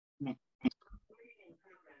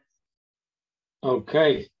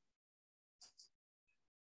Okay.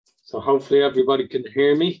 So hopefully everybody can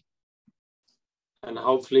hear me, and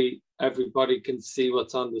hopefully everybody can see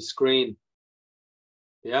what's on the screen.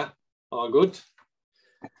 Yeah, all good.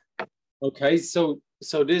 Okay, so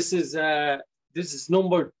this is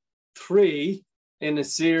number 3 in a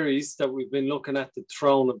series that we've been looking at the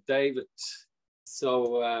throne of David.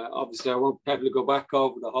 So obviously I won't probably go back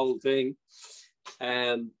over the whole thing,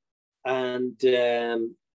 and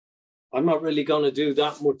I'm not really going to do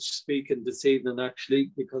that much speaking this evening,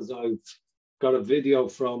 actually, because I've got a video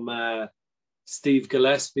from Steve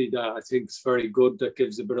Gillespie that I think is very good, that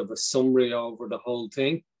gives a bit of a summary over the whole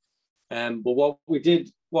thing. But what we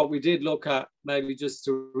did look at, maybe just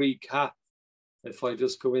to recap, if I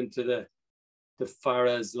just go into the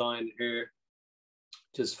Phares line here,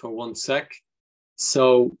 just for one sec.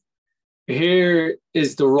 So here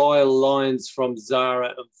is the royal lines from Zara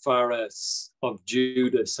and Phares of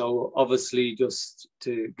Judah. So obviously, just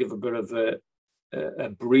to give a bit of a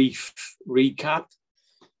brief recap,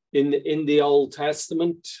 in the Old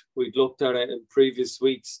Testament, we'd looked at it in previous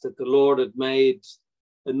weeks, that the Lord had made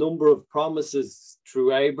a number of promises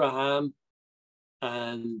through Abraham,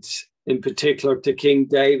 and in particular to King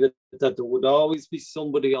David, that there would always be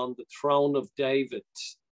somebody on the throne of David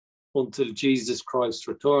until Jesus Christ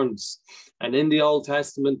returns. And in the Old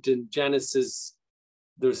Testament, in Genesis,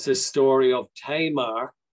 there's this story of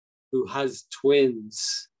Tamar, who has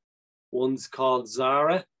twins. One's called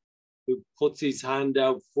Zara, who puts his hand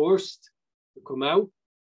out first to come out,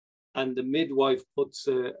 and the midwife puts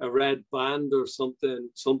a red band or something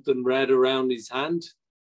red around his hand.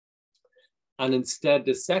 And instead,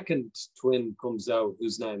 the second twin comes out,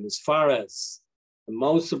 whose name is Phares. And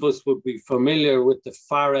most of us would be familiar with the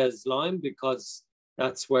Phares line, because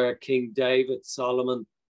that's where King David, Solomon,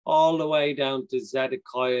 all the way down to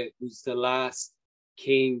Zedekiah, who's the last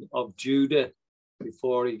king of Judah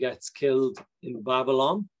before he gets killed in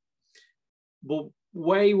Babylon. But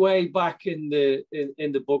way back in the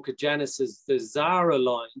book of Genesis, the Zara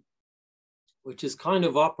line, which is kind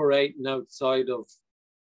of operating outside of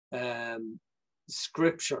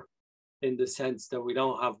scripture, in the sense that we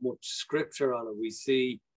don't have much scripture on it. We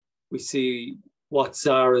see what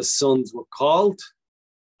Zara's sons were called,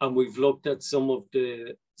 and we've looked at some of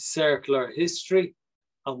the circular history,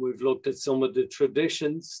 and we've looked at some of the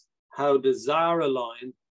traditions, how the Zara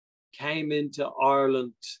line came into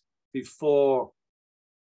Ireland before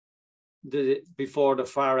the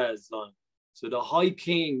Phares line. So the High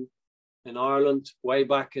King in Ireland, way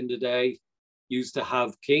back in the day, used to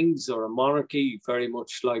have kings, or a monarchy, very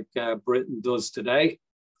much like Britain does today.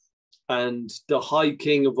 And the High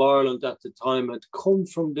King of Ireland at the time had come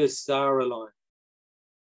from this Zara line,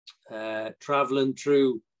 traveling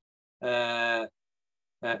through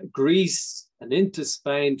Greece and into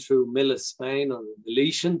Spain through Mill of Spain, or the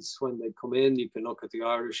Milesians. When they come in, you can look at the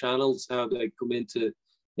Irish annals, how they come into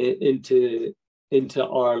Ireland,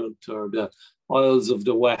 or the Isles of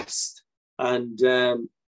the West. And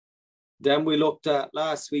then we looked at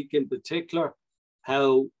last week in particular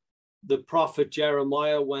how the prophet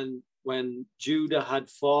Jeremiah, when Judah had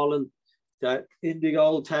fallen, that in the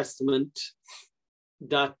Old Testament,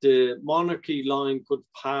 that the monarchy line could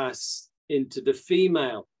pass into the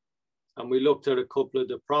female. And we looked at a couple of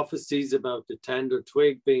the prophecies about the tender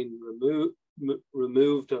twig being removed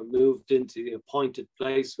or moved into the appointed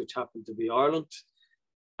place, which happened to be Ireland.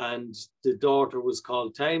 And the daughter was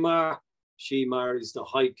called Tamar. She marries the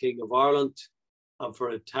High King of Ireland. And for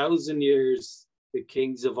 1,000 years, the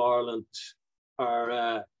kings of Ireland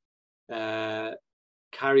are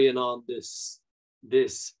carrying on this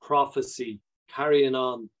prophecy, carrying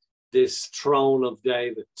on this throne of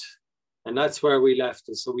David. And that's where we left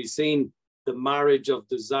it. So we've seen the marriage of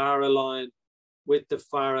the Zara line with the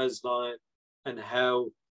Phares line, and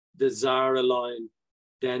how the Zara line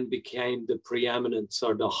then became the preeminence,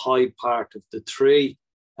 or the high part of the three,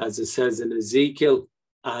 as it says in Ezekiel,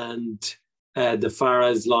 and the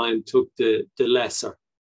Phares line took the lesser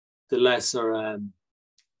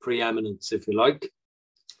preeminence, if you like.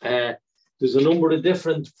 There's a number of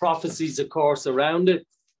different prophecies, of course, around it,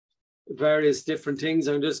 various different things.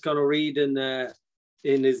 I'm just going to read in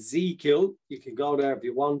Ezekiel. You can go there if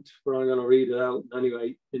you want, but I'm going to read it out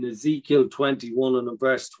anyway. In Ezekiel 21 and in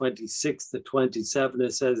verse 26 to 27,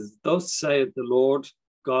 it says, "Thus saith the Lord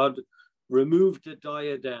God, remove the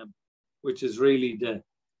diadem," which is really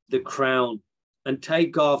the crown, "and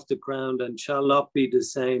take off the crown, and shall not be the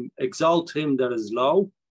same. Exalt him that is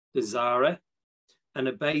low," the Zara, "and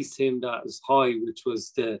abase him that is high," which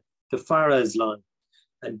was the Phares line.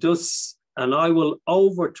 And I will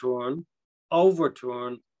overturn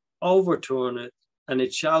overturn it, and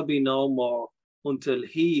it shall be no more until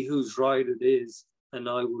he whose right it is, and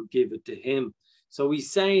I will give it to him. So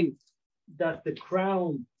he's saying that the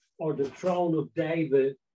crown or the throne of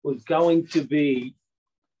David was going to be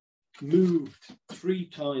moved 3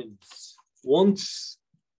 times. Once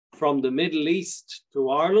from the Middle East to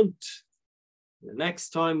Ireland. The next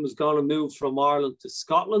time was going to move from Ireland to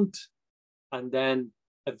Scotland, and then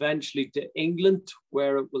eventually to England,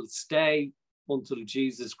 where it will stay until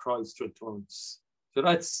Jesus Christ returns. So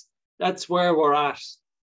that's where we're at,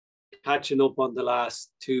 catching up on the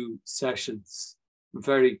last 2 sessions.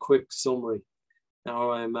 Very quick summary.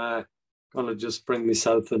 Now I'm going to just bring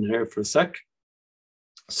myself in here for a sec.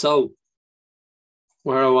 So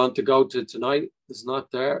where I want to go to tonight is not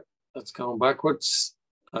there. That's going backwards.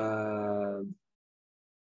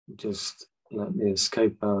 Just let me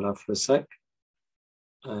escape out of for a sec.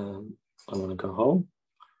 I want to go home.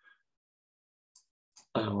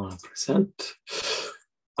 I want to present.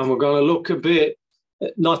 And we're going to look a bit,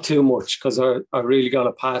 not too much, because I really got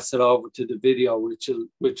to pass it over to the video, which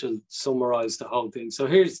will summarize the whole thing. So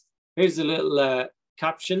here's a little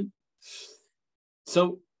caption.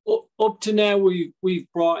 So up to now, we've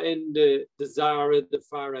brought in the Zara, the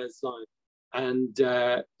Phares line, and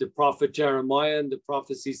the prophet Jeremiah and the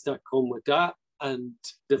prophecies that come with that, and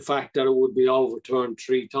the fact that it would be overturned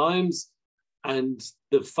 3 times, and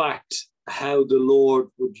the fact how the Lord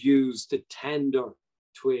would use the tender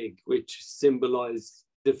twig, which symbolized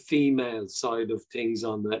the female side of things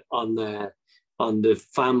on the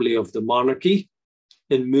family of the monarchy,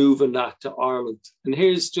 in moving that to Ireland. And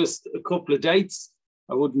here's just a couple of dates.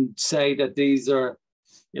 I wouldn't say that these are,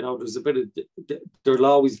 there's a bit of, there'll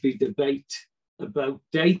always be debate about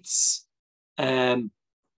dates.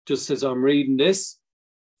 Just as I'm reading this,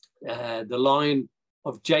 the line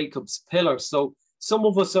of Jacob's pillar. So some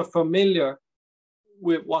of us are familiar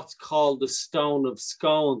with what's called the Stone of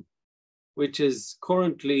Scone, which is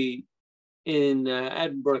currently in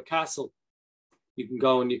Edinburgh Castle. You can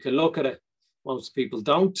go and you can look at it. Most people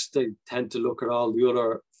don't. They tend to look at all the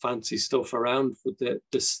other fancy stuff around. But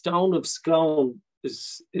the Stone of Scone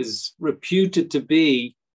is reputed to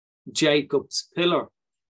be Jacob's pillar,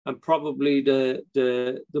 and probably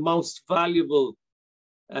the most valuable,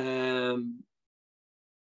 if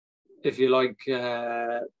you like,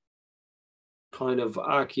 kind of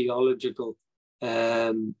archaeological,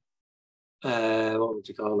 what would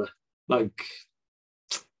you call it? Like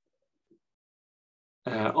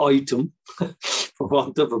item, for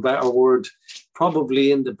want of a better word,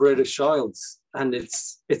 probably in the British Isles. And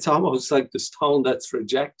it's almost like the stone that's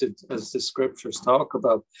rejected, as the scriptures talk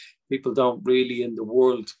about. People don't really in the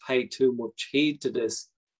world pay too much heed to this.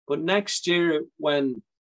 But next year, when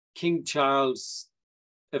King Charles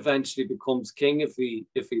eventually becomes king, if he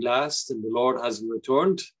lasts and the Lord hasn't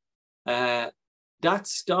returned, that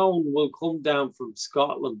stone will come down from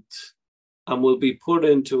Scotland and will be put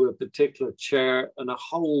into a particular chair, and a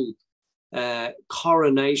whole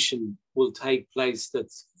coronation will take place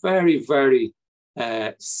that's very, very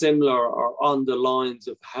similar or on the lines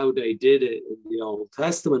of how they did it in the Old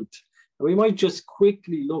Testament. And we might just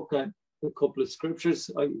quickly look at a couple of scriptures.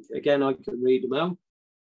 I can read them out.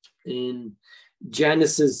 In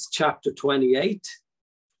Genesis chapter 28,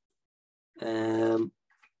 and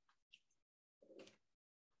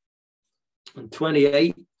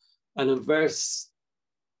 28, and in verse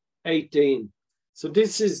 18. So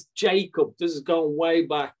this is Jacob. This is going way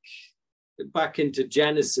back into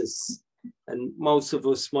Genesis. And most of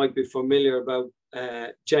us might be familiar about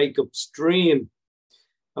Jacob's dream.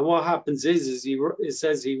 And what happens is it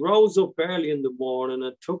says he rose up early in the morning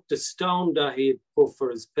and took the stone that he had put for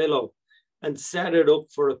his pillow and set it up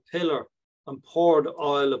for a pillar and poured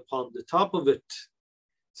oil upon the top of it.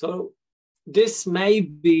 So this may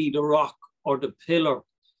be the rock or the pillar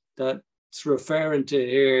that's referring to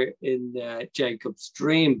here in Jacob's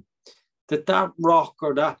dream, that rock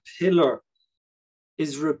or that pillar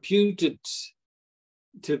is reputed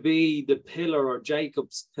to be the pillar or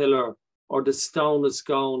Jacob's pillar or the Stone of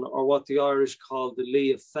Scone, or what the Irish call the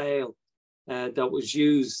Lia Fail, that was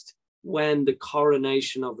used when the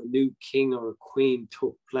coronation of a new king or a queen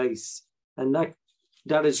took place. And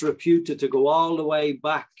that is reputed to go all the way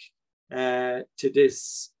back to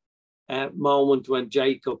this moment when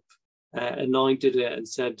Jacob anointed it and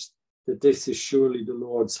said that this is surely the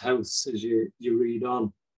Lord's house, as you read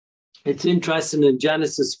on. It's interesting in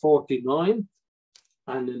Genesis 49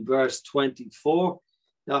 and in verse 24,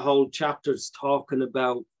 the whole chapter is talking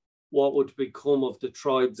about what would become of the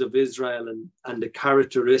tribes of Israel and the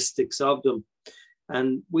characteristics of them.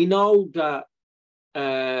 And we know that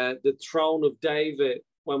the throne of David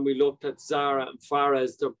when we looked at Zara and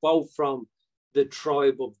Pharez, they're both from the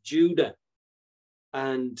tribe of Judah.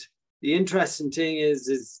 And the interesting thing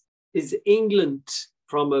is England,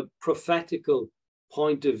 from a prophetical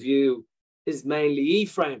point of view, is mainly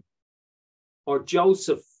Ephraim or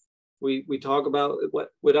Joseph. We talk about it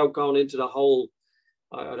without going into the whole,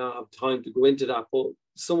 I don't have time to go into that, but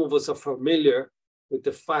some of us are familiar with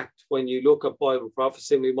the fact when you look at Bible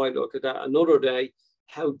prophecy, and we might look at that another day,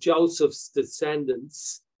 how Joseph's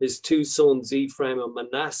descendants, his two sons, Ephraim and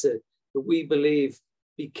Manasseh, that we believe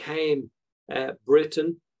became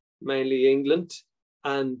Britain, mainly England,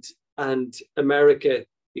 and America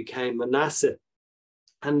became Manasseh.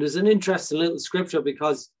 And there's an interesting little scripture,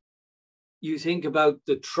 because you think about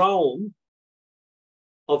the throne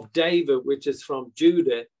of David, which is from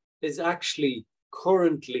Judah, is actually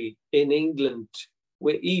currently in England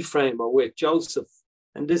with Ephraim or with Joseph.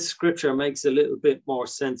 And this scripture makes a little bit more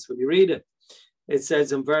sense when you read it. It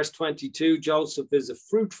says in verse 22, Joseph is a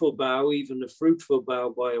fruitful bough, even a fruitful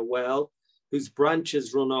bough by a well, whose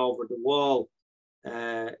branches run over the wall.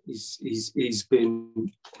 He's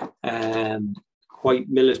been quite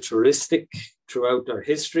militaristic throughout their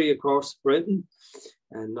history across Britain,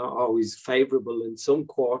 and not always favourable in some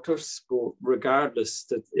quarters. But regardless,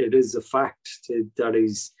 that it is a fact that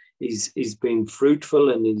he's been fruitful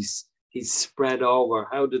and he's spread over.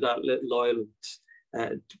 How did that little island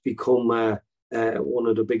become one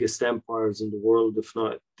of the biggest empires in the world, if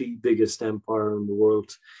not the biggest empire in the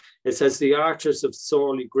world? It says the archers have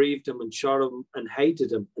sorely grieved him and shot him and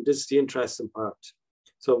hated him. And this is the interesting part.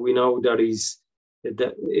 So we know that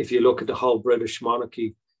if you look at the whole British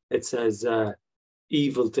monarchy, it says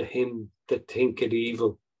evil to him that thinketh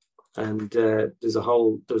evil. And there's a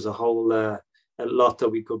whole a lot that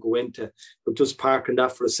we could go into, but just parking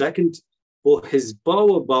that for a second. But his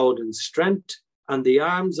bow abode in strength, and the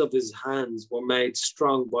arms of his hands were made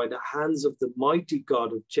strong by the hands of the mighty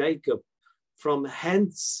God of Jacob. From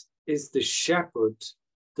hence is the shepherd,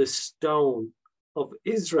 the stone of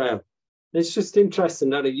Israel. And it's just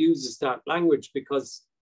interesting that it uses that language, because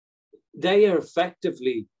they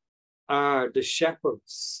effectively are the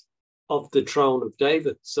shepherds of the throne of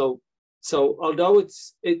David. So although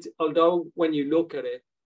although when you look at it,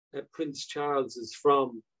 Prince Charles is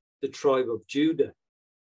from the tribe of Judah,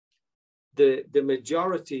 the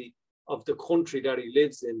majority of the country that he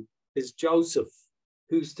lives in is Joseph,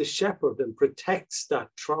 who's the shepherd and protects that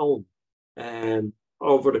throne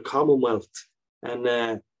over the Commonwealth.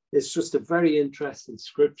 And it's just a very interesting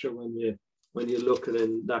scripture when you look at it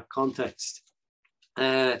in that context.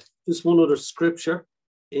 Just one other scripture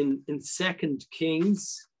in 2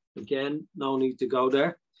 Kings. Again, no need to go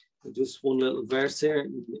there. Just one little verse here,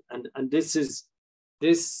 and this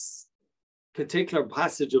particular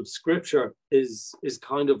passage of scripture is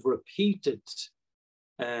kind of repeated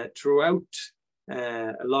throughout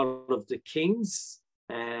a lot of the kings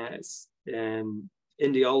in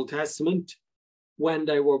the Old Testament when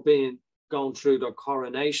they were going through their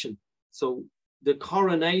coronation. So the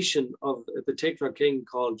coronation of a particular king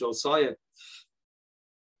called Josiah,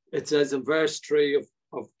 it says in verse 3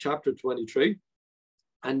 of chapter 23,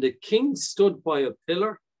 and the king stood by a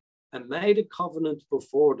pillar and made a covenant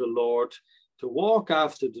before the Lord to walk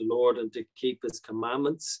after the Lord and to keep his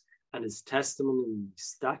commandments and his testimony and his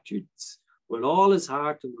statutes with all his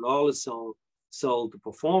heart and with all his soul, to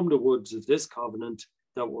perform the words of this covenant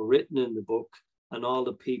that were written in the book. And all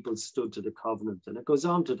the people stood to the covenant. And it goes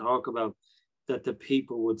on to talk about that the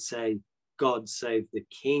people would say, God save the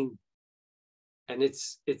king. And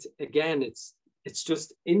it's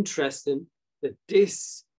just interesting that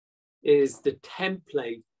this is the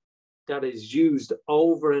template that is used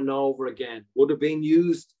over and over again. Would have been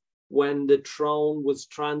used when the throne was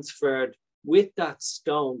transferred with that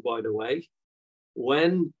stone, by the way,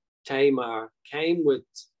 when Tamar came with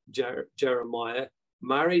Jeremiah,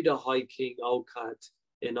 married a high king Okad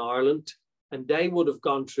in Ireland, and they would have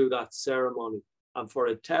gone through that ceremony. And for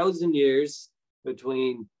 1,000 years,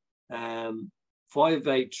 between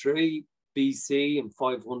 583 BC and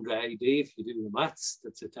 500 AD, if you do the maths,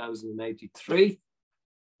 that's 1,083.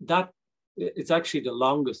 That it's actually the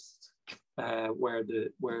longest where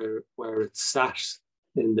it's sat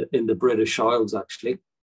in the British Isles. Actually,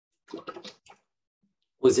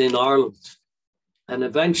 was in Ireland, and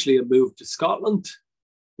eventually it moved to Scotland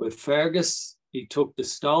with Fergus. He took the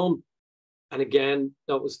stone, and again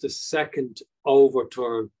that was the second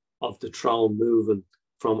overturn of the throne, moving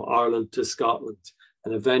from Ireland to Scotland.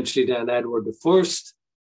 And eventually then Edward I,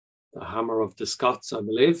 the hammer of the Scots, I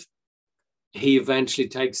believe, he eventually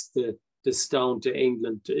takes the stone to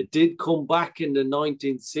England. It did come back in the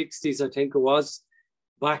 1960s, I think it was,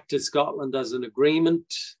 back to Scotland as an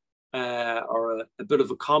agreement or a bit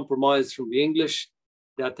of a compromise from the English,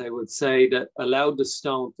 that they would say that allowed the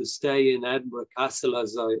stone to stay in Edinburgh Castle,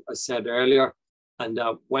 as I said earlier, and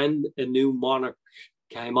that when a new monarch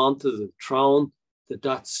came onto the throne,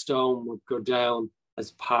 that stone would go down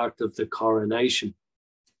as part of the coronation.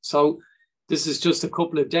 So this is just a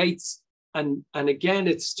couple of dates. And again,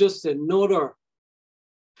 it's just another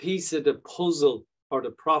piece of the puzzle or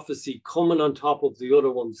the prophecy coming on top of the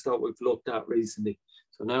other ones that we've looked at recently.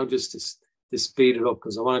 So now just to speed it up,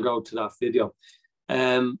 because I want to go to that video.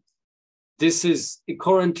 This is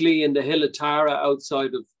currently in the Hill of Tara,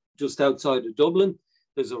 just outside of Dublin.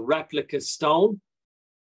 There's a replica stone,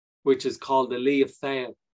 which is called the Lia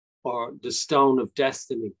Féin, or the Stone of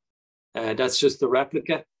Destiny. That's just a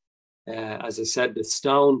replica. As I said, the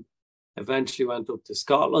stone eventually went up to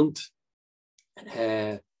Scotland.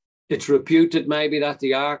 It's reputed maybe that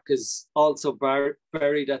the Ark is also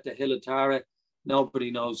buried at the Hill of Tara.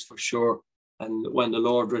 Nobody knows for sure. And when the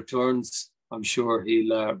Lord returns, I'm sure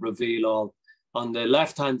he'll reveal all. On the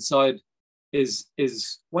left-hand side is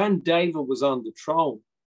when David was on the throne,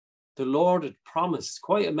 the Lord had promised,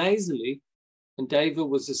 quite amazingly, and David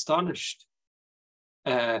was astonished,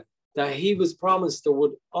 that he was promised there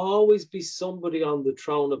would always be somebody on the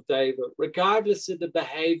throne of David, regardless of the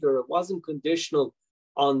behavior. It wasn't conditional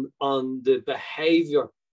on the behavior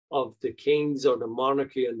of the kings or the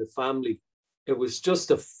monarchy and the family. It was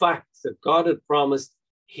just a fact that God had promised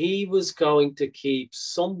he was going to keep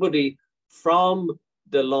somebody from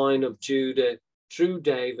the line of Judah through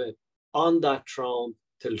David on that throne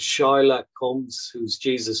till Shiloh comes, who's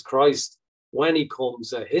Jesus Christ. When he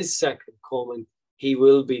comes at his second coming, he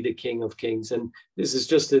will be the King of Kings. And this is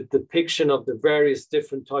just a depiction of the various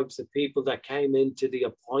different types of people that came into the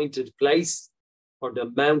appointed place, or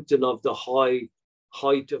the mountain of the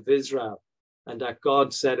height of Israel, and that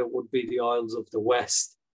God said it would be the Isles of the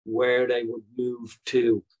West where they would move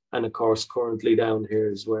to. And of course, currently down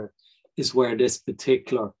here is where this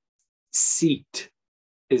particular seat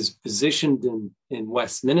is positioned in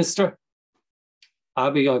Westminster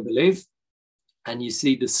Abbey, I believe. And you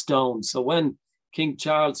see the stone. So when King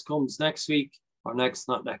Charles comes next year,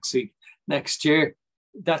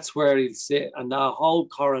 that's where he'll sit. And that whole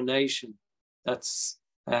coronation that's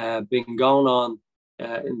been going on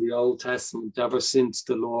in the Old Testament ever since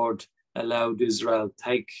the Lord allowed Israel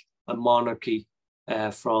take a monarchy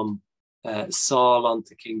from Saul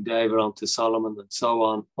onto King David, onto Solomon, and so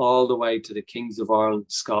on, all the way to the kings of Ireland,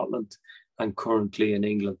 Scotland, and currently in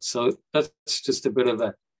England. So that's just a bit of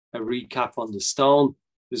a recap on the stone.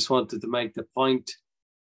 Just wanted to make the point,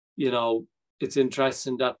 it's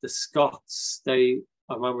interesting that the Scots, I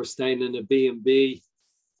remember staying in a B&B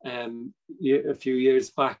a few years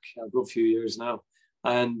back, a good few years now,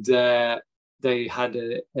 and they had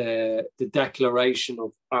the Declaration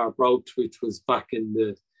of Arbroath, which was back in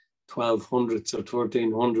the 1200s or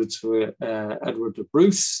 1300s for Edward de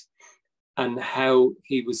Bruce, and how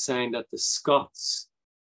he was saying that the Scots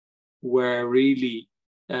were really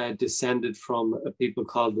descended from a people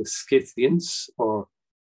called the Scythians, or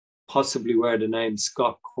possibly where the name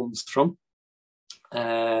Scot comes from,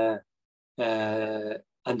 and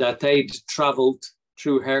that they'd travelled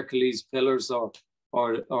through Hercules Pillars or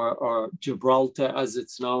Gibraltar, as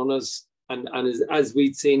it's known as, and as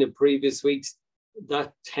we'd seen in previous weeks,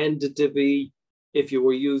 that tended to be, if you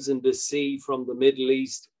were using the sea from the Middle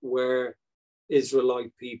East, where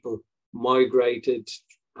Israelite people migrated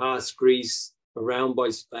past Greece, around by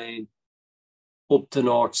Spain, up to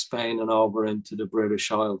North Spain and over into the British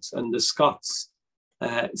Isles. And the Scots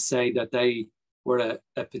say that they were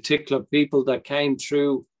a particular people that came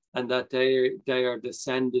through, and that they are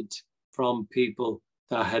descended from people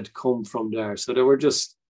that had come from there. So they were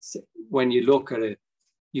just, when you look at it,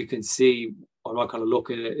 you can see, I'm not going to look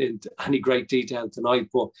at it in any great detail tonight,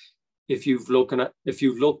 but if you've looked at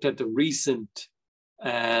the recent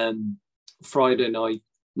Friday night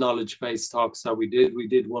knowledge-based talks that we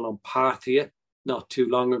did one on Parthia not too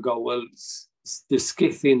long ago. Well, the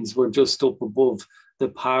Scythians were just up above the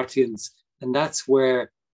Parthians, and that's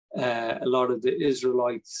where a lot of the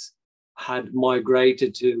Israelites had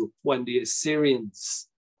migrated to when the Assyrians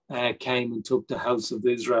came and took the house of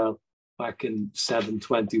Israel back in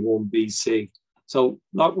 721 BC. So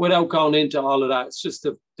without going into all of that, it's just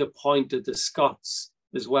the point that the Scots,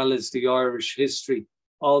 as well as the Irish history,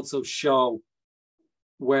 also show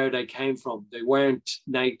where they came from. They weren't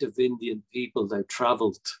native Indian people. They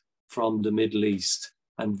traveled from the Middle East,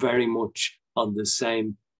 and very much on the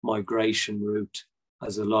same migration route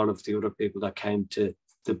as a lot of the other people that came to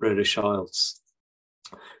the British Isles.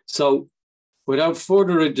 So without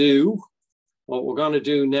further ado, what we're going to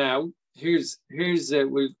do now,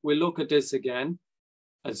 we'll look at this again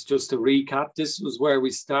as just a recap. This was where we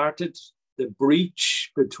started, the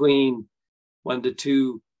breach between when the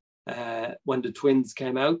twins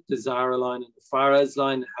came out, the Zara line and the Phares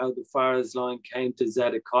line, how the Phares line came to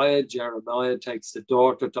Zedekiah. Jeremiah takes the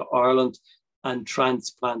daughter to Ireland and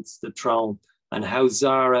transplants the throne, and how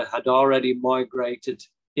Zara had already migrated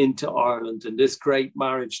into Ireland. And this great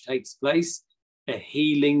marriage takes place, a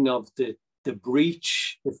healing of the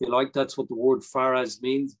breach, if you like. That's what the word Phares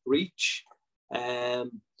means, breach.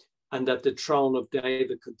 And that the throne of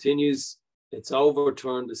David continues. It's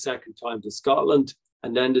overturned the second time to Scotland,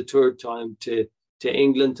 and then the third time to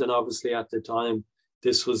England. And obviously at the time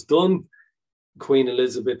this was done, Queen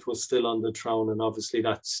Elizabeth was still on the throne, and obviously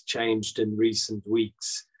that's changed in recent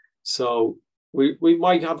weeks. So we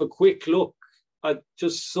might have a quick look at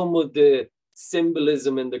just some of the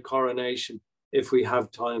symbolism in the coronation if we have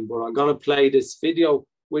time. But I'm going to play this video,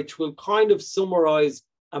 which will kind of summarize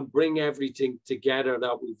and bring everything together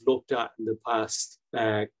that we've looked at in the past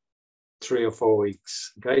 3 or 4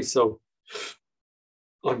 weeks. Okay, so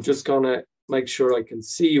I'm just going to make sure I can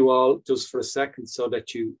see you all just for a second so that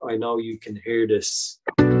I know you can hear this.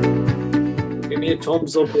 Give me a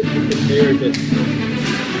thumbs up if you can hear this.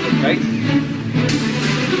 Okay.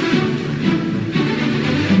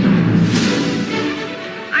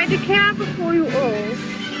 I declare before you all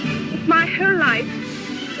that my whole life,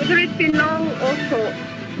 whether it be long or short,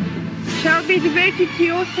 shall be devoted to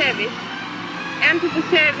your service and to the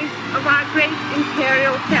service of our great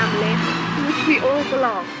imperial family to which we all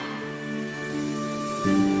belong.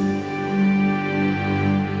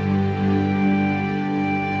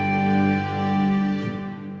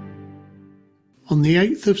 On the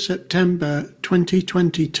 8th of September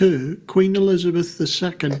 2022, Queen Elizabeth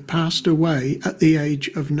II passed away at the age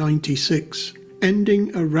of 96,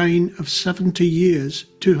 ending a reign of 70 years,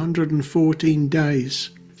 214 days,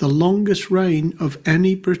 the longest reign of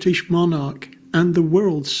any British monarch and the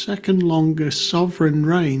world's second longest sovereign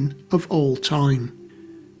reign of all time.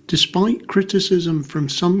 Despite criticism from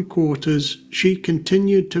some quarters, she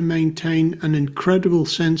continued to maintain an incredible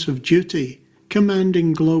sense of duty,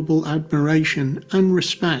 commanding global admiration and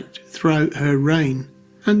respect throughout her reign,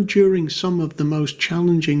 and during some of the most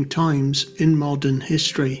challenging times in modern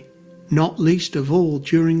history, not least of all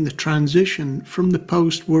during the transition from the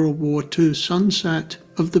post-World War II sunset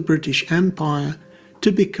of the British Empire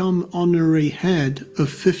to become honorary head of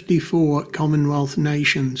 54 Commonwealth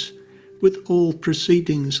nations, with all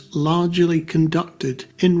proceedings largely conducted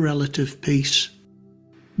in relative peace.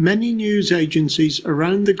 Many news agencies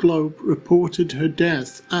around the globe reported her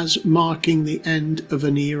death as marking the end of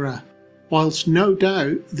an era. Whilst no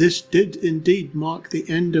doubt this did indeed mark the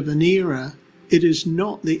end of an era, it is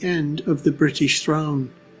not the end of the British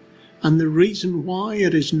throne. And the reason why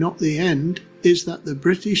it is not the end is that the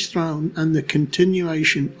British throne and the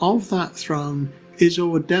continuation of that throne is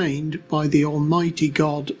ordained by the Almighty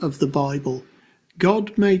God of the Bible.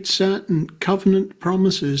 God made certain covenant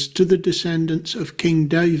promises to the descendants of King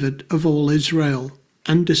David of all Israel,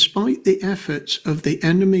 and despite the efforts of the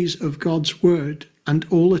enemies of God's word and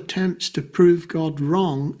all attempts to prove God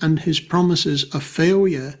wrong and his promises a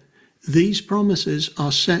failure, these promises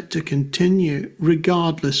are set to continue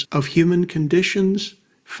regardless of human conditions,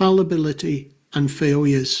 fallibility, and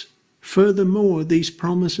failures. Furthermore, these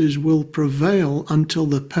promises will prevail until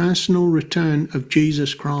the personal return of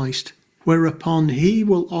Jesus Christ, whereupon he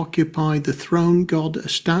will occupy the throne God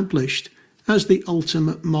established as the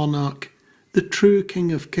ultimate monarch, the true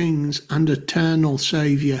King of Kings and eternal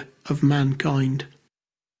Saviour of mankind.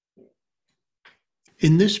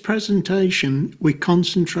 In this presentation, we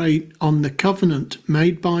concentrate on the covenant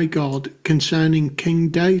made by God concerning King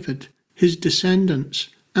David, his descendants,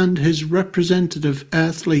 and his representative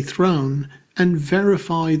earthly throne, and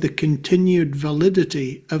verify the continued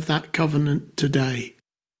validity of that covenant today.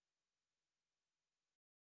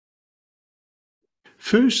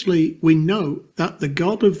 Firstly, we note that the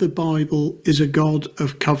God of the Bible is a God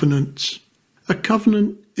of covenants. A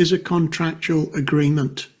covenant is a contractual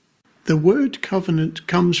agreement. The word covenant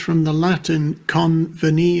comes from the Latin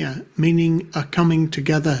convenire, meaning a coming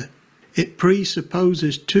together. It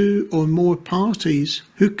presupposes two or more parties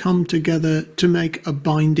who come together to make a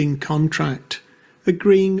binding contract,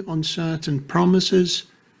 agreeing on certain promises,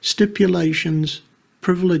 stipulations,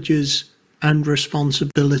 privileges, and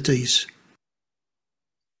responsibilities.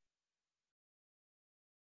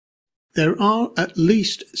 There are at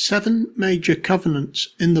least 7 major covenants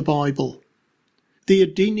in the Bible. The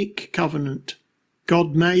Edenic covenant.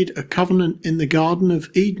 God made a covenant in the Garden of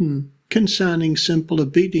Eden concerning simple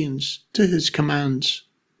obedience to his commands.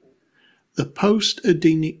 The the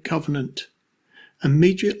post-Edenic covenant.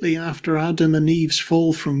 Immediately after Adam and Eve's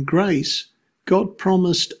fall from grace, God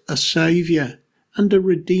promised a Saviour and a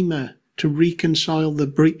Redeemer to reconcile the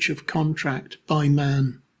breach of contract by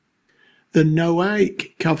man. The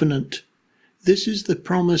Noahic covenant. This is the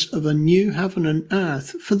promise of a new heaven and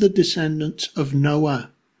earth for the descendants of Noah.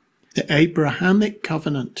 The Abrahamic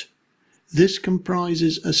covenant. This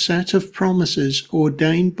comprises a set of promises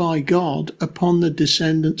ordained by God upon the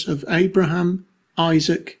descendants of Abraham,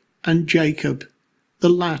 Isaac, and Jacob, the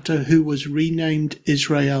latter who was renamed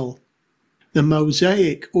Israel. The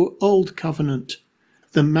Mosaic or Old Covenant,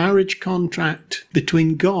 the marriage contract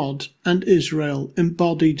between God and Israel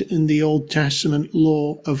embodied in the Old Testament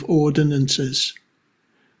law of ordinances.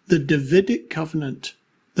 The Davidic covenant,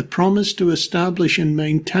 the promise to establish and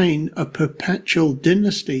maintain a perpetual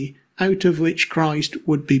dynasty out of which Christ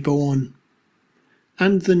would be born.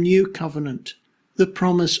 And the New Covenant, the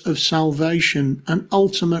promise of salvation and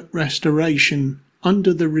ultimate restoration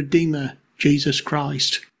under the Redeemer, Jesus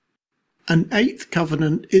Christ. An eighth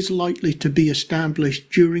covenant is likely to be established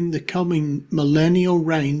during the coming millennial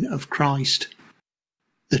reign of Christ.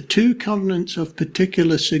 The two covenants of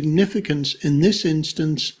particular significance in this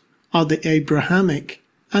instance are the Abrahamic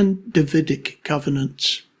and Davidic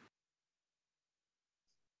covenants.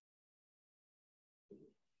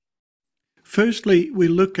 Firstly, we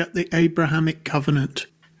look at the Abrahamic covenant.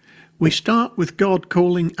 We start with God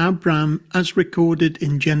calling Abram as recorded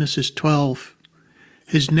in Genesis 12.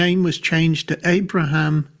 His name was changed to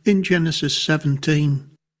Abraham in Genesis 17.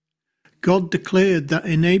 God declared that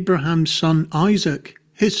in Abraham's son Isaac,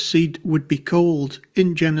 his seed would be called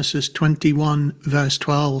in Genesis 21, verse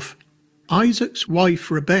 12. Isaac's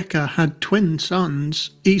wife Rebekah had twin sons,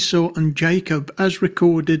 Esau and Jacob, as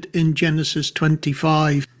recorded in Genesis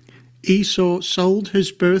 25. Esau sold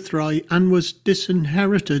his birthright and was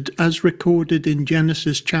disinherited as recorded in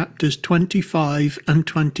Genesis chapters 25 and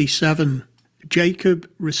 27. Jacob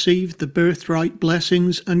received the birthright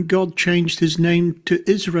blessings and God changed his name to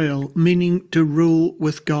Israel, meaning to rule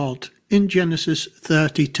with God, in Genesis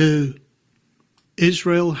 32.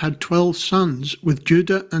 Israel had 12 sons, with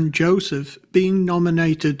Judah and Joseph being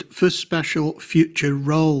nominated for special future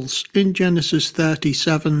roles in Genesis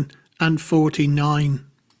 37 and 49.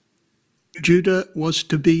 Judah was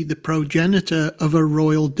to be the progenitor of a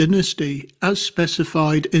royal dynasty, as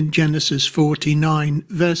specified in Genesis 49,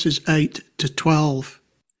 verses 8 to 12.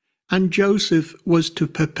 And Joseph was to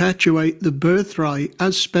perpetuate the birthright,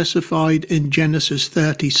 as specified in Genesis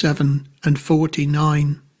 37 and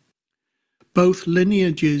 49. Both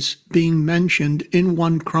lineages being mentioned in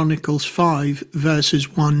 1 Chronicles 5,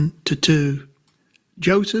 verses 1 to 2.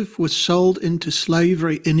 Joseph was sold into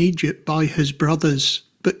slavery in Egypt by his brothers,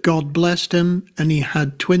 but God blessed him, and he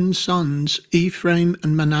had twin sons, Ephraim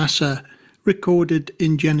and Manasseh, recorded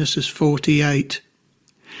in Genesis 48.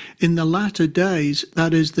 In the latter days,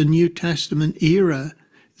 that is the New Testament era,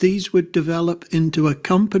 these would develop into a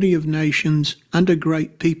company of nations and a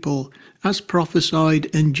great people, as prophesied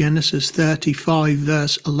in Genesis 35,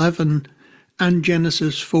 verse 11, and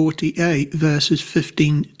Genesis 48, verses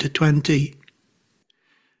 15 to 20.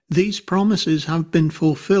 These promises have been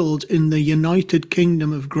fulfilled in the United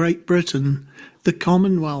Kingdom of Great Britain, the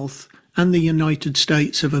Commonwealth, and the United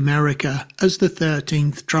States of America as the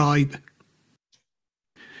 13th tribe.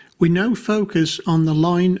 We now focus on the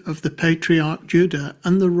line of the patriarch Judah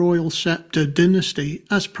and the royal scepter dynasty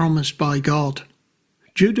as promised by God.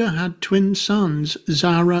 Judah had twin sons,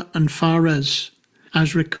 Zerah and Phares,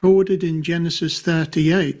 as recorded in Genesis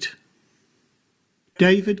 38.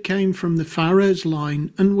 David came from the Phares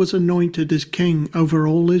line and was anointed as king over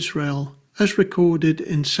all Israel, as recorded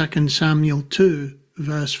in 2 Samuel 2,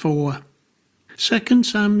 verse 4. 2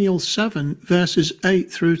 Samuel 7, verses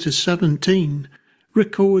 8 through to 17,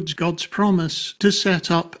 records God's promise to set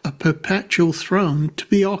up a perpetual throne to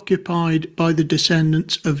be occupied by the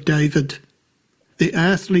descendants of David. The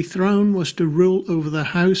earthly throne was to rule over the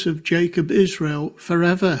house of Jacob Israel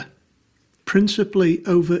forever, principally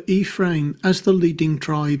over Ephraim as the leading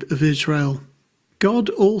tribe of Israel. God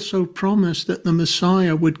also promised that the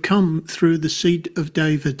Messiah would come through the seed of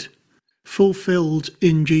David, fulfilled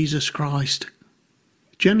in Jesus Christ.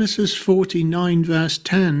 Genesis 49 verse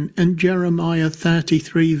 10 and Jeremiah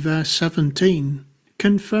 33 verse 17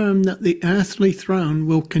 confirm that the earthly throne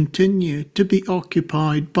will continue to be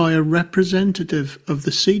occupied by a representative of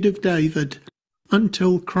the seed of David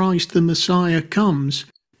until Christ the Messiah comes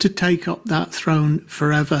to take up that throne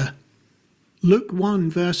forever. Luke 1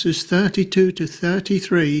 verses 32 to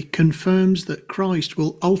 33 confirms that Christ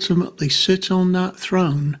will ultimately sit on that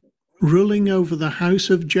throne, ruling over the house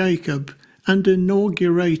of Jacob and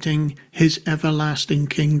inaugurating his everlasting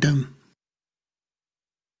kingdom.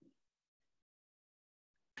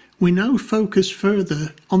 We now focus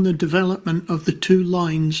further on the development of the two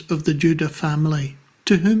lines of the Judah family,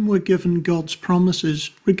 to whom were given God's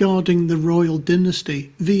promises regarding the royal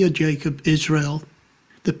dynasty via Jacob Israel.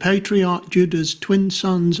 The patriarch Judah's twin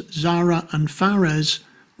sons Zerah and Pharez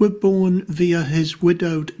were born via his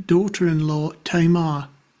widowed daughter-in-law Tamar.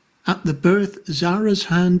 At the birth, Zerah's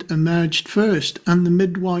hand emerged first, and the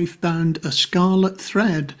midwife bound a scarlet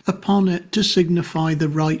thread upon it to signify the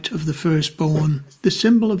right of the firstborn. The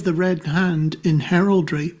symbol of the red hand in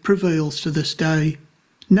heraldry prevails to this day.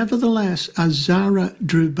 Nevertheless, as Zerah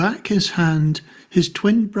drew back his hand, his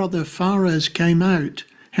twin brother Pharez came out,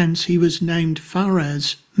 hence he was named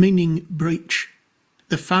Pharez, meaning breach.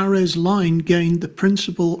 The Pharez line gained the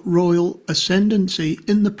principal royal ascendancy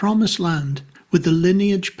in the Promised Land, with the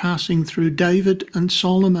lineage passing through David and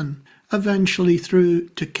Solomon, eventually through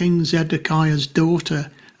to King Zedekiah's daughter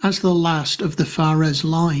as the last of the Pharez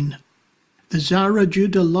line. The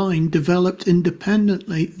Zerah-Judah line developed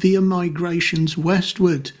independently via migrations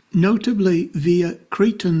westward, notably via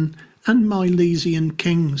Cretan and Milesian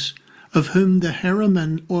kings, of whom the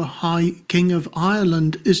Heraman or High King of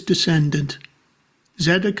Ireland is descended.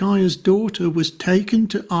 Zedekiah's daughter was taken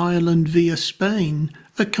to Ireland via Spain,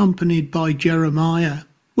 accompanied by Jeremiah,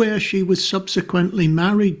 where she was subsequently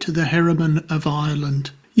married to the Heraman of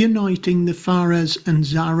Ireland, uniting the Pharez and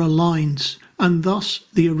Zerah lines, and thus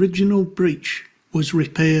the original breach was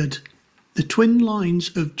repaired. The twin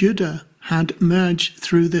lines of Judah had merged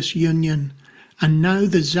through this union, and now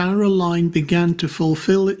the Zerah line began to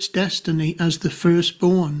fulfill its destiny as the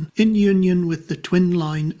firstborn in union with the twin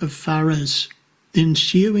line of Pharez. The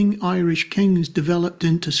ensuing Irish kings developed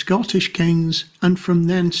into Scottish kings, and from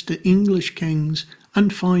thence to English kings,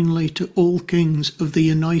 and finally to all kings of the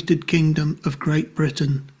United Kingdom of Great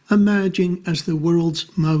Britain, emerging as the world's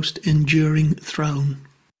most enduring throne.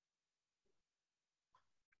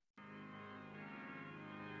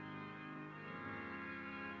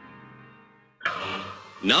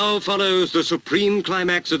 Now follows the supreme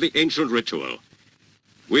climax of the ancient ritual.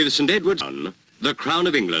 With St. Edward's son, the Crown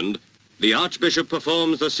of England, the Archbishop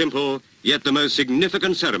performs the simple, yet the most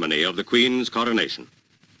significant ceremony of the Queen's coronation.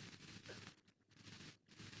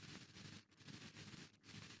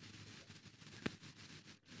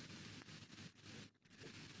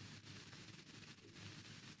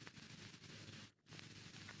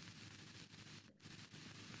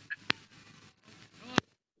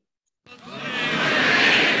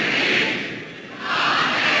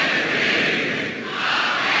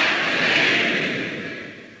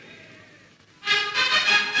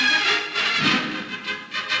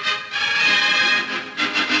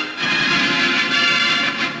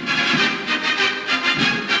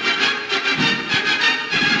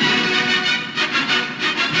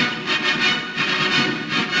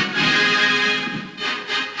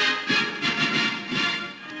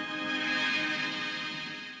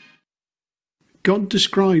 God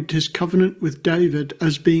described his covenant with David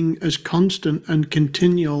as being as constant and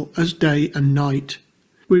continual as day and night.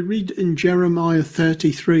 We read in Jeremiah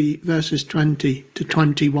 33 verses 20 to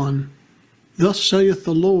 21, "Thus saith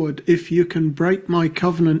the Lord, if you can break my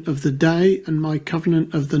covenant of the day and my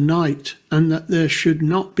covenant of the night, and that there should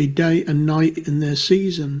not be day and night in their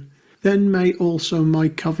season, then may also my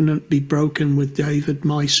covenant be broken with David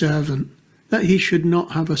my servant, that he should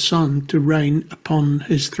not have a son to reign upon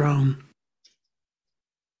his throne."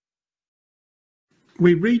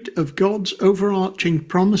 We read of God's overarching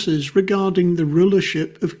promises regarding the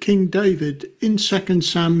rulership of King David in 2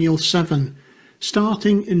 Samuel 7,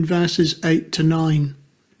 starting in verses 8 to 9.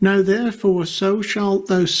 "Now therefore so shalt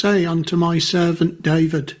thou say unto my servant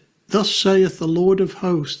David, Thus saith the Lord of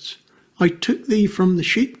hosts, I took thee from the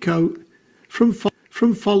sheepcote,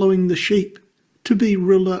 from following the sheep, to be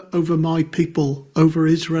ruler over my people, over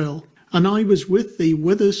Israel. And I was with thee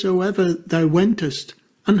whithersoever thou wentest,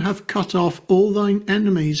 and have cut off all thine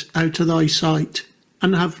enemies out of thy sight,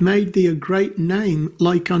 and have made thee a great name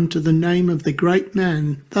like unto the name of the great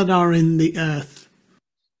men that are in the earth."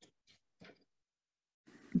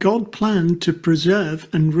 God planned to preserve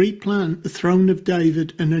and replant the throne of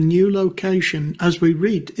David in a new location, as we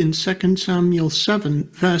read in 2 Samuel 7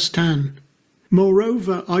 verse 10.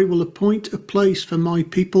 "Moreover, I will appoint a place for my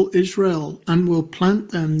people Israel, and will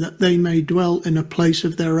plant them that they may dwell in a place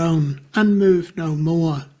of their own, and move no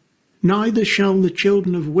more. Neither shall the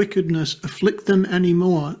children of wickedness afflict them any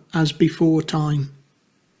more, as before time."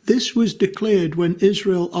 This was declared when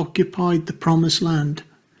Israel occupied the Promised Land,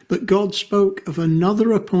 but God spoke of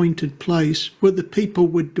another appointed place where the people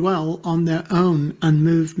would dwell on their own and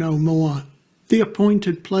move no more, The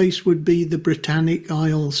appointed place would be the Britannic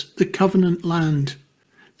Isles, the Covenant land.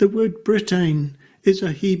 The word Britain is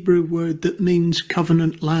a Hebrew word that means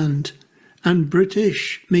covenant land, and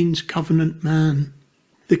British means covenant man.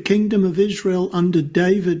 The kingdom of Israel under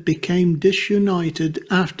David became disunited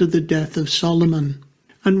after the death of Solomon,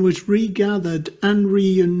 and was regathered and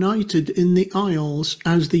reunited in the Isles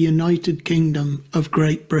as the United Kingdom of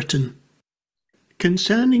Great Britain.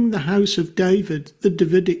 Concerning the house of David, the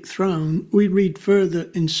Davidic throne, we read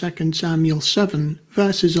further in 2 Samuel 7,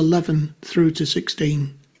 verses 11 through to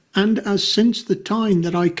 16. And as since the time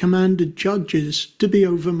that I commanded judges to be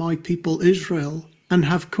over my people Israel, and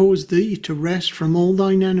have caused thee to rest from all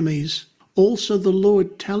thine enemies, also the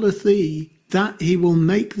Lord telleth thee that he will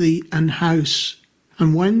make thee an house.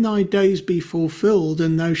 And when thy days be fulfilled,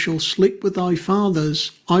 and thou shalt sleep with thy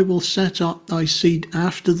fathers, I will set up thy seed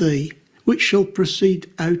after thee, which shall proceed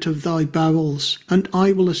out of thy bowels, and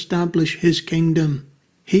I will establish his kingdom.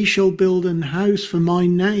 He shall build an house for my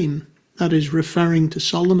name, that is referring to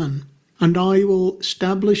Solomon, and I will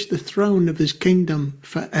establish the throne of his kingdom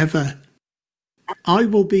for ever. I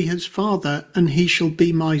will be his father, and he shall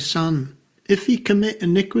be my son. If he commit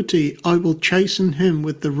iniquity, I will chasten him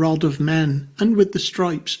with the rod of men, and with the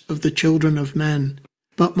stripes of the children of men.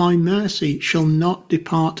 But my mercy shall not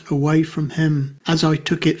depart away from him, as I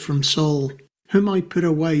took it from Saul, whom I put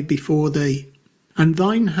away before thee. And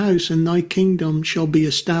thine house and thy kingdom shall be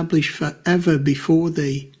established for ever before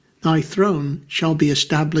thee. Thy throne shall be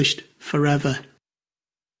established forever.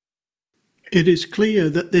 It is clear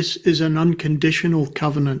that this is an unconditional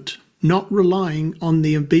covenant, not relying on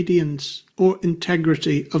the obedience or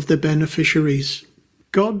integrity of the beneficiaries.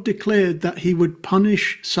 God declared that he would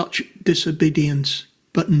punish such disobedience,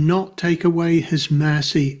 but not take away his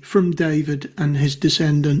mercy from David and his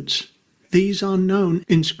descendants. These are known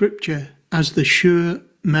in Scripture as the sure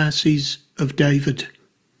mercies of David.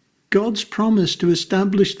 God's promise to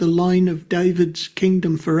establish the line of David's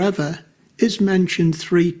kingdom forever is mentioned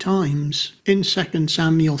 3 times in 2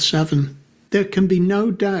 Samuel 7. There can be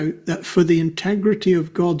no doubt that for the integrity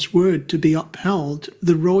of God's word to be upheld,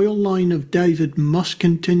 the royal line of David must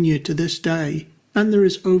continue to this day, and there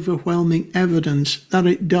is overwhelming evidence that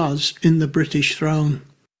it does in the British throne.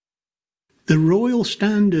 The royal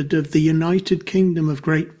standard of the United Kingdom of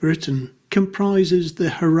Great Britain comprises the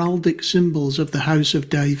heraldic symbols of the House of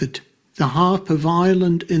David. The harp of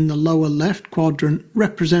Ireland in the lower left quadrant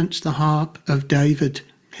represents the harp of David,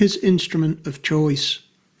 his instrument of choice.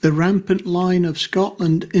 The rampant lion of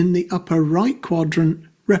Scotland in the upper right quadrant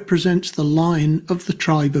represents the lion of the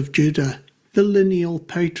tribe of Judah, the lineal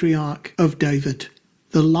patriarch of David.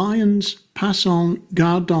 The lions passant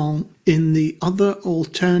gardant in the other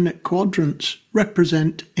alternate quadrants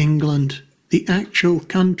represent England, the actual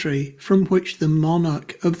country from which the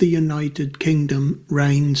monarch of the United Kingdom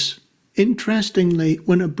reigns. Interestingly,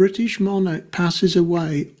 when a British monarch passes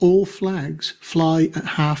away, all flags fly at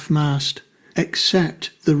half-mast,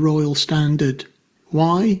 except the royal standard.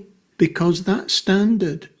 Why? Because that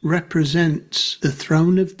standard represents the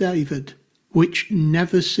throne of David, which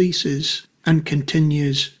never ceases and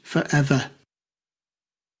continues forever.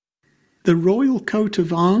 The royal coat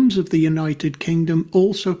of arms of the United Kingdom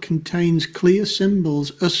also contains clear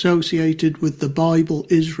symbols associated with the Bible,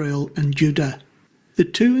 Israel and Judah. The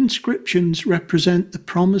 2 inscriptions represent the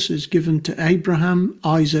promises given to Abraham,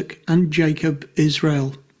 Isaac and Jacob,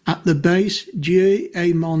 Israel. At the base, Dieu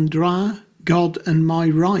est mon droit, God and my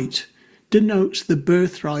right, denotes the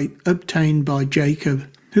birthright obtained by Jacob,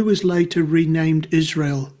 who was later renamed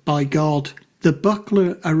Israel by God. The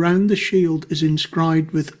buckler around the shield is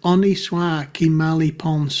inscribed with Honi soit qui mal y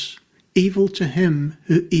pense, evil to him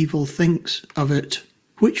who evil thinks of it,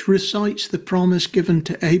 which recites the promise given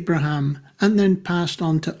to Abraham and then passed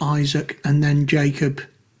on to Isaac and then Jacob.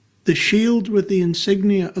 The shield with the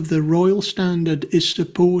insignia of the royal standard is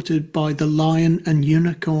supported by the lion and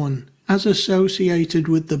unicorn, as associated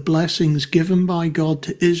with the blessings given by God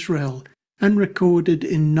to Israel and recorded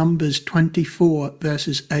in Numbers 24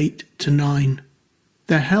 verses 8 to 9.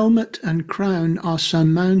 The helmet and crown are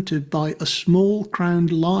surmounted by a small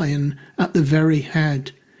crowned lion at the very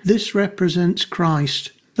head. This represents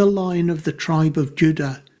Christ, the Lion of the tribe of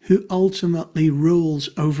Judah, who ultimately rules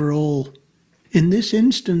over all. In this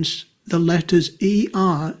instance, the letters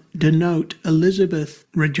ER denote Elizabeth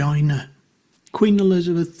Regina, Queen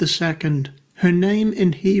Elizabeth II, her name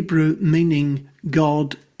in Hebrew meaning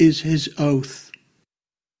God is his oath.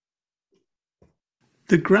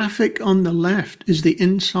 The graphic on the left is the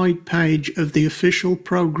inside page of the official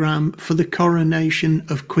programme for the coronation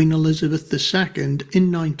of Queen Elizabeth II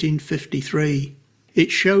in 1953. It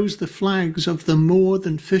shows the flags of the more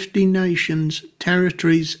than 50 nations,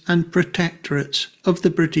 territories and protectorates of the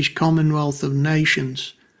British Commonwealth of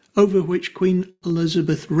Nations, over which Queen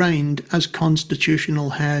Elizabeth reigned as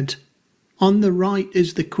constitutional head. On the right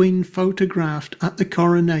is the Queen photographed at the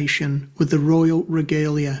coronation with the royal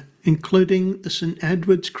regalia, including the St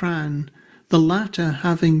Edward's crown, the latter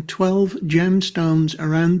having 12 gemstones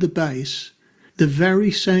around the base, the very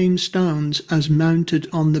same stones as mounted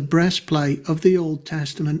on the breastplate of the Old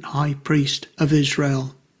Testament High Priest of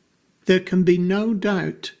Israel. There can be no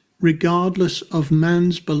doubt, regardless of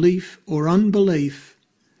man's belief or unbelief,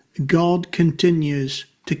 God continues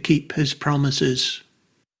to keep his promises.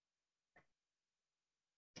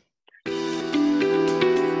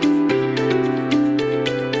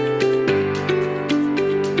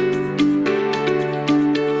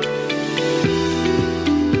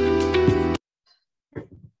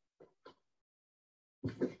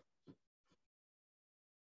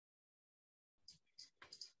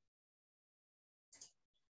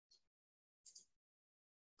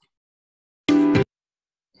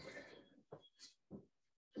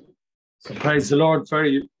 So praise the Lord.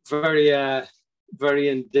 Very, very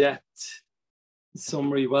in-depth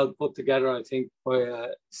summary, well put together, I think, by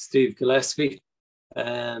Steve Gillespie.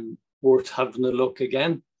 Worth having a look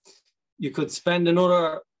again. You could spend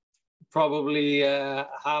another probably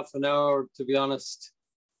half an hour, to be honest,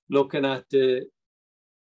 looking at the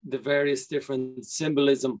various different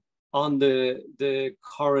symbolism on the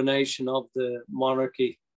coronation of the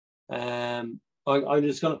monarchy. I'm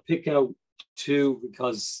just going to pick out two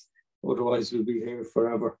because otherwise we'll be here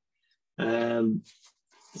forever.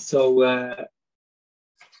 So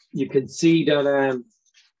you can see that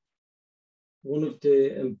one of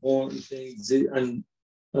the important things, and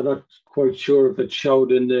I'm not quite sure if it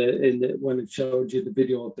showed in the when it showed you the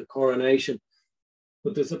video of the coronation,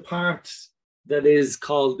 but there's a part that is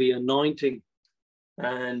called the anointing,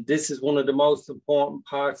 and this is one of the most important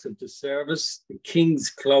parts of the service. The king's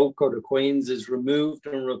cloak or the queen's is removed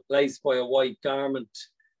and replaced by a white garment.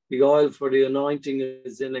 The oil for the anointing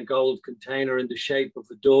is in a gold container in the shape of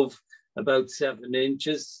a dove, about 7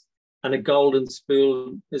 inches, and a golden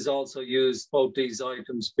spoon is also used, both these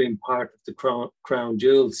items being part of the crown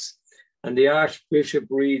jewels. And the Archbishop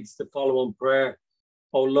reads the following prayer: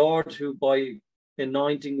 O Lord, who by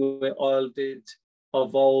anointing with oil did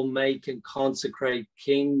of old make and consecrate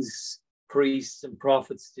kings, priests, and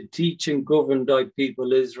prophets to teach and govern thy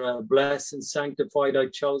people Israel, bless and sanctify thy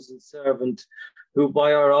chosen servant, who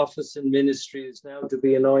by our office and ministry is now to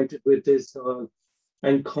be anointed with this oil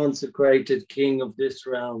and consecrated king of this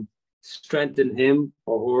realm. Strengthen him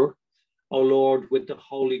or her, O Lord, with the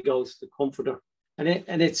Holy Ghost, the Comforter. And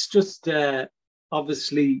it's just,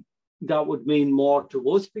 obviously, that would mean more to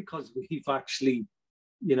us because we've actually,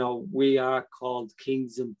 we are called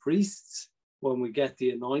kings and priests when we get the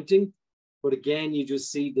anointing. But again, you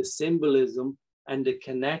just see the symbolism and the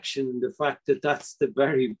connection and the fact that that's the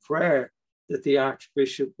very prayer that the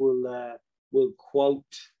Archbishop will quote.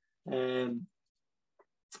 You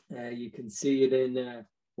can see it in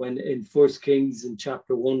when in 1 Kings in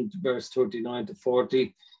chapter 1, verse 39 to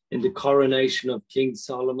 40, in the coronation of King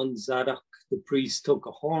Solomon, Zadok, the priest, took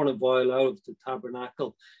a horn of oil out of the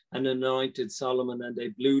tabernacle and anointed Solomon, and they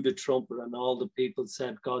blew the trumpet, and all the people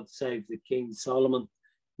said, God save the King Solomon.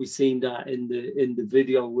 We've seen that in the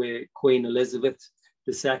video with Queen Elizabeth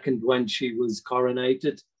II when she was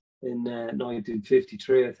coronated in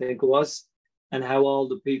 1953, I think it was, and how all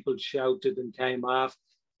the people shouted and came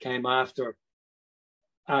after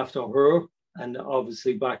her. And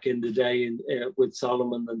obviously back in the day with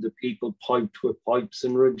Solomon, and the people piped with pipes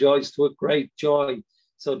and rejoiced with great joy,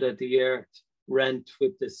 so that the earth rent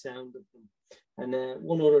with the sound of them. And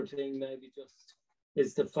one other thing maybe just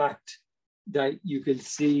is the fact that you can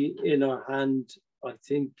see in her hand, I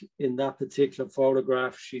think in that particular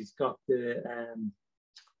photograph, she's got the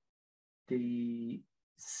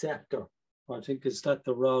scepter. I think is that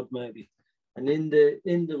the rod maybe. And in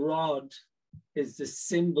the rod is the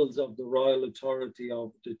symbols of the royal authority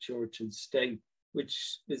of the church and state,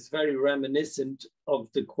 which is very reminiscent of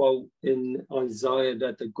the quote in Isaiah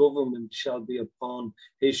that the government shall be upon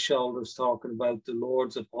his shoulders, talking about the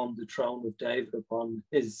Lord's upon the throne of David, upon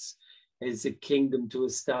his kingdom to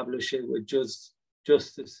establish it with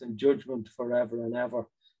justice and judgment forever and ever.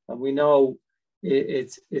 And we know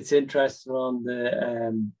it's interesting on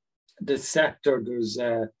the scepter. There's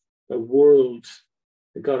a world.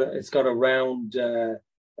 It's got a round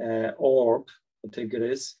orb, I think it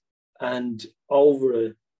is, and over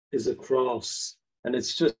it is a cross. And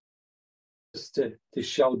it's just to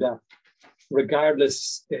show that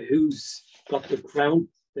regardless who's got the crown,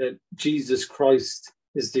 that Jesus Christ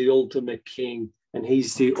is the ultimate king, and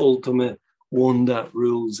he's the ultimate one that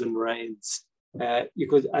rules and reigns. You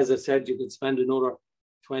could, as I said, you could spend another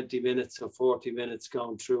 20 minutes or 40 minutes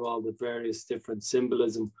going through all the various different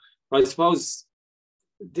symbolism. I suppose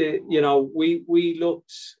we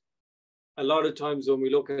looked a lot of times when we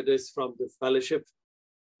look at this from the fellowship,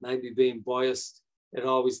 maybe being biased, it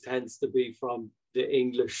always tends to be from the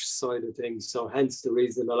English side of things. So hence the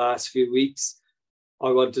reason the last few weeks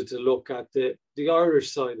I wanted to look at the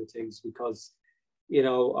Irish side of things, because,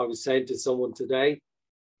 I was saying to someone today,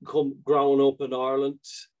 growing up in Ireland,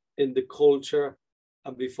 in the culture,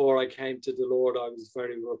 and before I came to the Lord, I was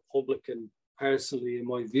very Republican personally in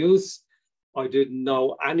my views. I didn't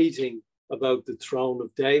know anything about the throne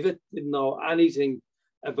of David, didn't know anything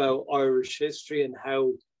about Irish history and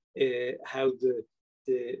how the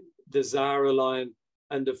Zara line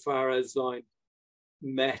and the Fares line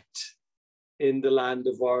met in the land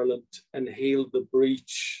of Ireland and healed the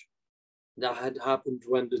breach that had happened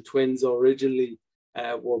when the twins originally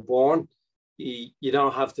were born. You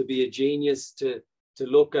don't have to be a genius to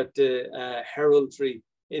look at the heraldry,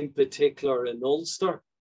 in particular in Ulster.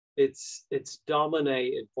 It's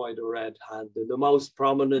dominated by the Red Hand, and the most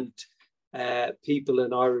prominent people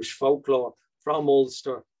in Irish folklore from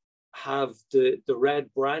Ulster have the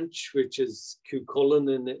Red Branch, which is Cú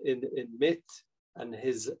Chulainn in myth, and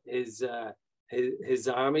his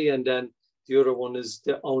army, and then the other one is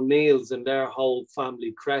the O'Neills, and their whole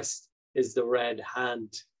family crest is the Red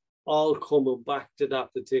Hand, all coming back to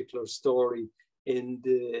that particular story in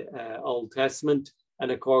the Old Testament.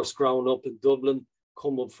 And of course, growing up in Dublin,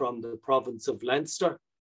 coming from the province of Leinster,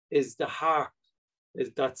 is the harp.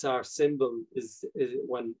 That's our symbol. Is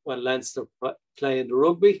when Leinster playing the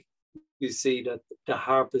rugby, you see that the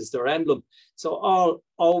harp is their emblem. So all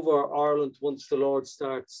over Ireland, once the Lord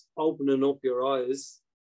starts opening up your eyes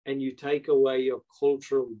and you take away your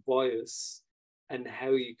cultural bias and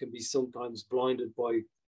how you can be sometimes blinded by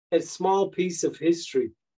a small piece of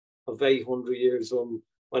history of 800 years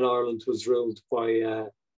when Ireland was ruled by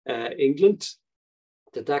England,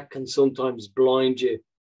 that can sometimes blind you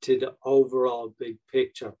to the overall big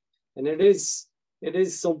picture. And it is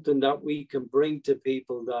something that we can bring to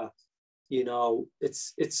people that,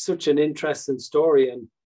 it's such an interesting story. And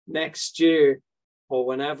next year, or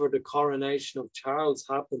whenever the coronation of Charles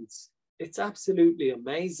happens, it's absolutely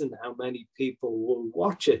amazing how many people will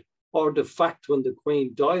watch it. Or the fact when the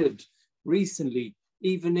Queen died recently,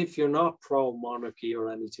 even if you're not pro-monarchy or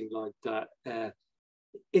anything like that,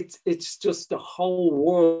 it's just the whole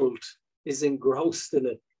world is engrossed in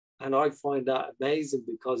it. And I find that amazing,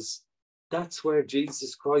 because that's where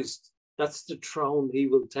Jesus Christ, that's the throne he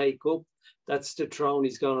will take up. That's the throne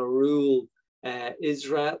he's going to rule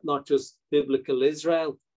Israel, not just biblical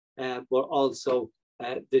Israel, but also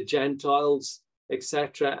the Gentiles,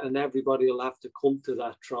 etc. And everybody will have to come to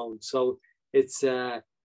that throne. So it's an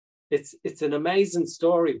amazing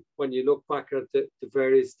story when you look back at the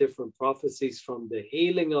various different prophecies, from the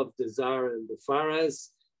healing of the Zara and the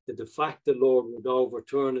Fares, to the fact the Lord would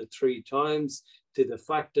overturn it 3 times, to the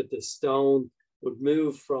fact that the stone would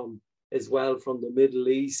move from the Middle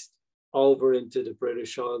East over into the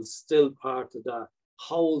British Isles, still part of that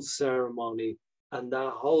whole ceremony. And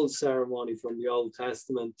that whole ceremony from the Old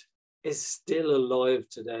Testament is still alive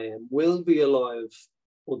today and will be alive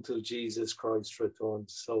until Jesus Christ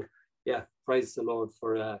returns. So yeah, praise the Lord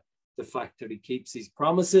for the fact that he keeps his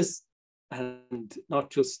promises, and not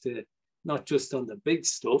just on the big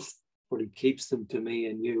stuff, but he keeps them to me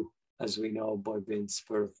and you, as we know, by being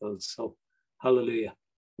spirit-filled. So hallelujah.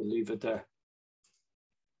 We'll leave it there.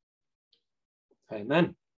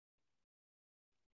 Amen.